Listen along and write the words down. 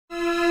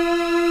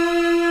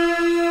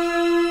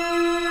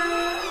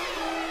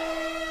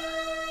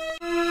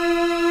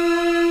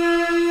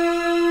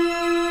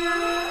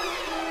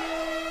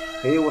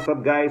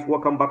up guys,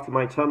 welcome back to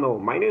my channel.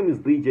 My name is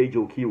DJ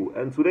Joe,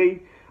 and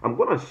today I'm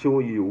gonna show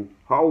you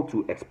how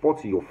to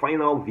export your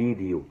final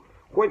video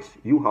which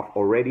you have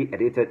already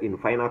edited in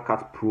Final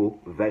Cut Pro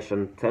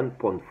version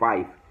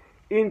 10.5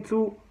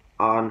 into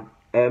an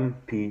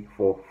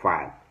MP4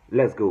 file.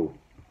 Let's go.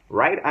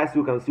 Right, as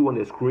you can see on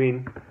the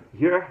screen,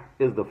 here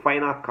is the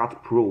Final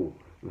Cut Pro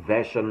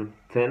version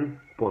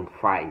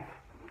 10.5,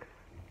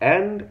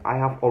 and I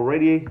have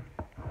already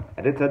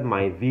edited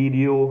my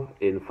video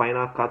in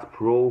Final Cut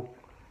Pro,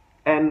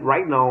 and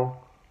right now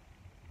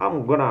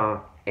I'm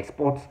gonna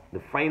export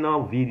the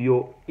final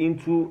video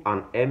into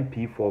an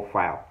MP4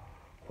 file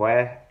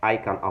where I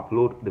can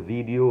upload the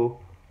video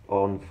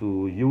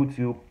onto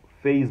YouTube,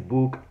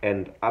 Facebook,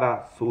 and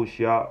other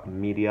social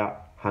media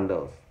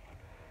handles.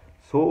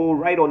 So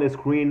right on the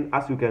screen,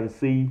 as you can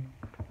see,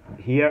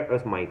 here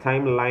is my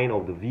timeline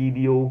of the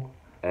video,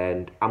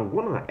 and I'm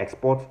gonna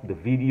export the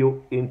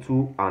video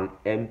into an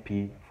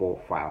MP4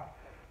 file.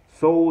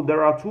 So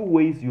there are two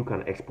ways you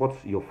can export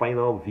your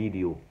final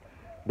video.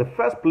 The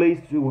first place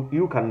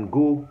you can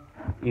go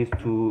is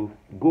to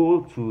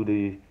go to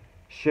the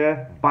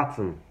share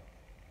button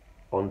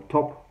on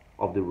top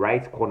of the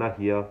right corner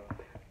here.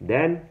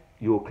 Then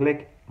you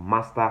click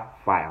master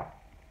file,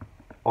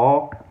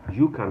 or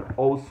you can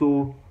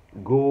also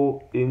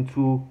go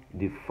into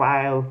the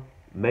file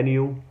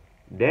menu.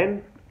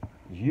 Then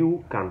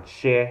you can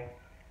share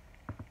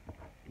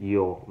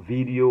your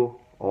video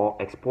or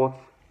export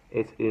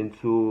it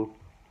into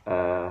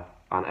an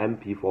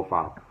MP4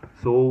 file.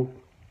 So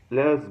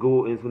let's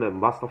go into the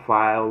master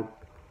file,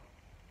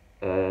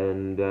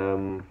 and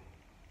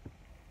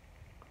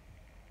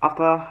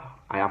after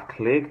I have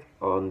clicked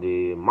on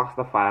the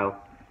master file,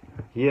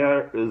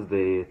 here is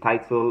the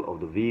title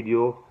of the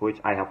video,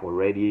 which I have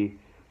already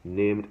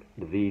named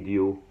the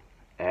video,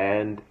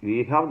 and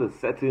we have the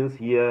settings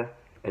here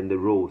and the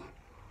rows.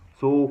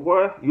 So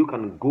where you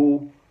can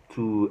go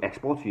to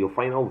export your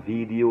final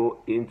video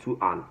into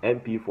an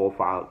MP4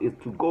 file is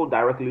to go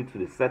directly to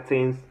the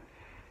settings,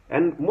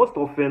 and most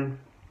often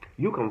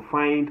you can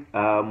find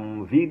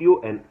video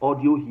and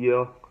audio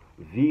here,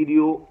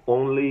 video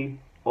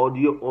only,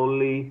 audio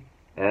only,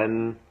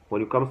 and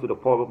when it comes to the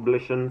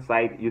publishing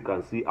side, you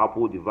can see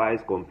Apple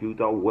device,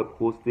 computer, web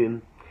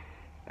hosting,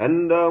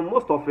 and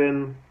most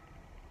often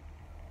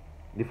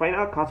the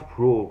Final Cut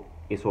Pro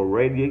is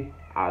already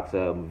at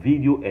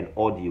video and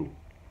audio.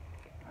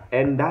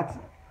 And that,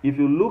 if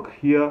you look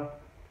here,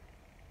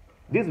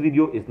 this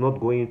video is not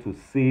going to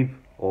save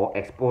or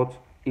export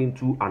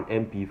into an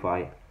MP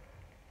file.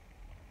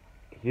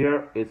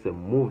 Here is a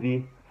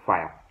movie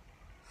file.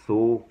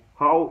 So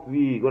how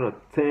we gonna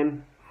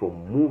turn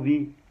from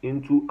movie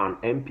into an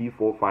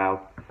MP4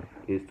 file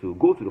is to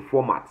go to the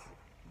format.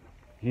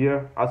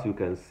 Here, as you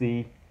can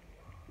see,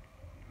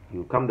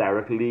 you come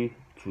directly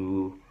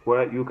to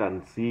where you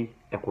can see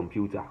a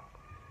computer.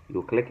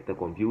 You click the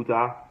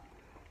computer,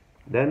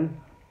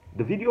 then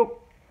the video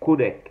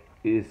codec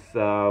is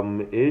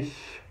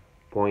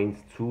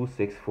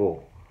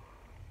H.264,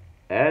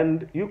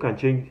 and you can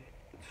change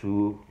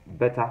to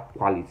better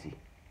quality.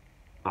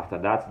 After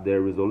that, the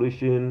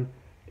resolution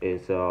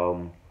is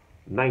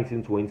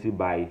 1920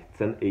 by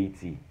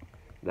 1080.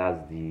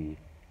 That's the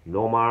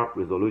normal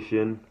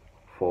resolution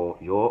for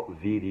your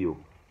video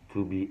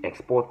to be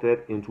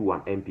exported into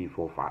an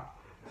MP4 file.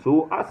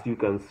 So as you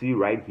can see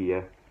right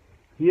here,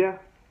 here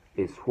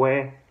is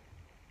where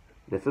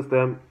the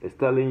system is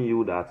telling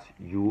you that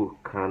you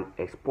can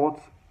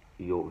export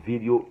your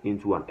video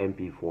into an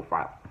MP4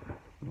 file.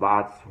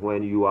 But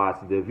when you are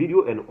at the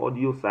video and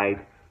audio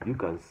side, you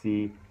can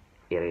see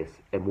it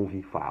is a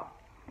movie file.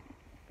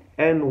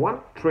 And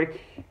one trick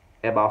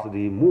about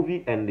the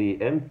movie and the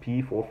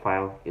MP4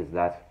 file is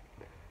that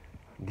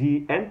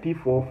the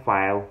MP4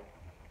 file,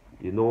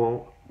 you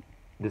know,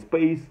 the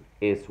space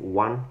is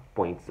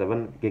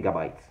 1.7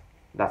 gigabytes.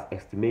 That's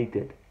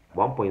estimated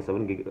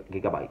 1.7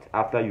 gigabytes.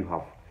 After you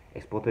have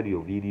exported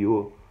your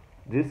video,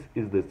 this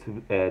is the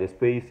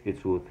space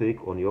it will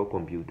take on your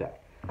computer.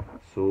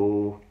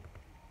 So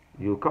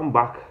you come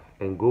back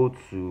and go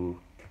to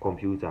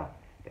computer,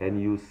 and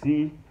you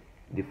see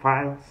the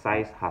file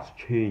size has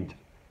changed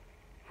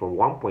from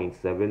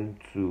 1.7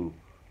 to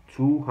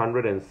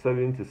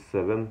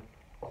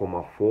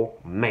 277.4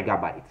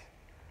 megabytes.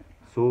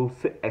 So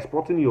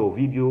exporting your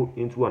video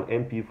into an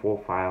MP4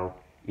 file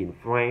in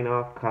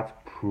Final Cut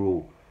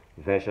Pro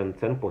version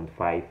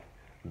 10.5,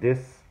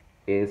 this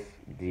is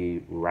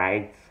the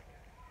right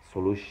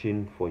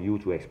solution for you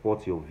to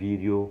export your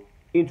video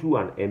into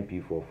an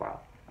MP4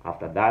 file.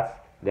 After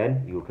that,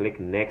 then you click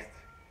next,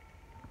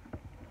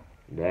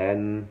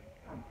 then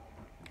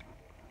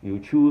you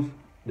choose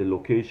the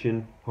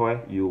location where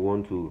you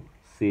want to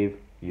save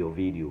your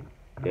video,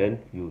 then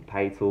you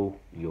title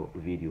your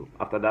video.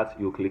 After that,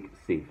 you click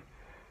save.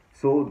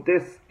 So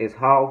this is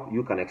how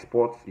you can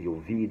export your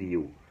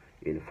video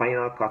in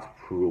Final Cut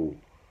Pro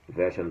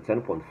version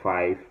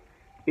 10.5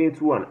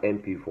 into an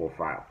MP4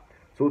 file.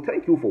 So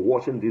thank you for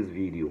watching this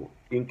video.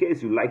 In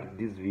case you like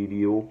this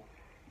video,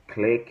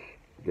 click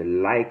the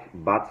like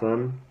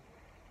button,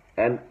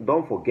 and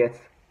don't forget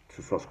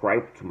to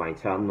subscribe to my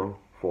channel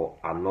for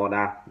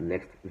another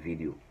next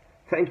video.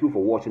 Thank you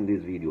for watching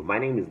this video. My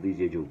name is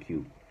DJ Joe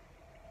Q.